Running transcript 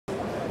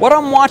What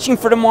I'm watching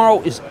for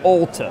tomorrow is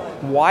Ulta.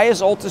 Why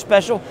is Ulta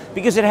special?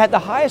 Because it had the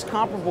highest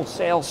comparable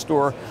sales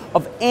store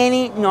of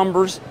any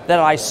numbers that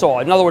I saw.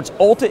 In other words,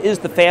 Ulta is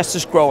the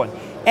fastest growing.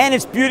 And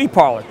it's beauty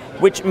parlor,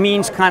 which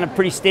means kind of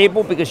pretty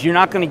stable because you're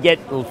not going to get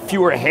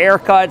fewer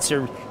haircuts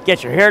or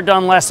get your hair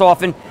done less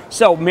often.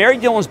 So Mary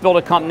Dillon's built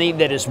a company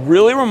that is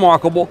really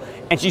remarkable,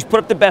 and she's put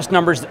up the best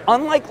numbers.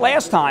 Unlike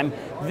last time,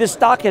 this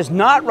stock has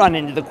not run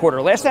into the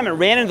quarter. Last time it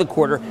ran into the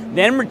quarter,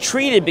 then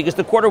retreated because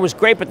the quarter was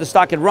great, but the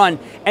stock had run,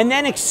 and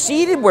then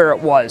exceeded where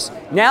it was.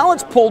 Now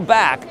it's pulled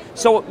back.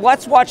 So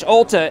let's watch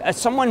Ulta.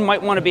 Someone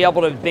might want to be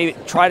able to maybe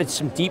try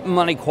some deep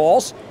money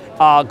calls,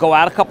 go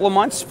out a couple of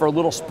months for a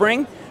little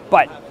spring,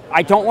 but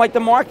I don't like the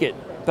market.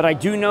 But I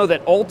do know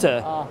that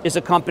Ulta is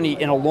a company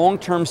in a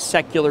long-term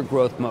secular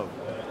growth mode.